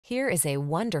Here is a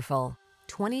wonderful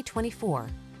 2024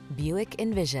 Buick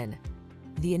Envision.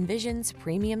 The Envision's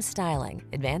premium styling,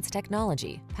 advanced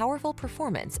technology, powerful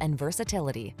performance, and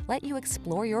versatility let you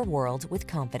explore your world with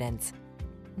confidence.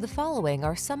 The following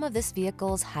are some of this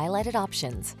vehicle's highlighted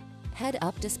options: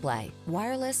 head-up display,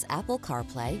 wireless Apple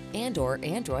CarPlay and/or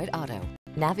Android Auto,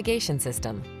 navigation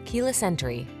system, keyless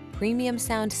entry, premium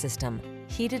sound system,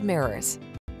 heated mirrors,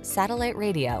 satellite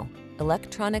radio,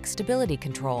 electronic stability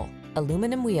control,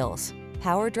 aluminum wheels,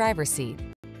 power driver seat.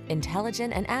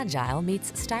 Intelligent and agile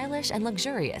meets stylish and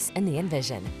luxurious in the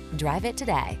Envision. Drive it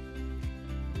today.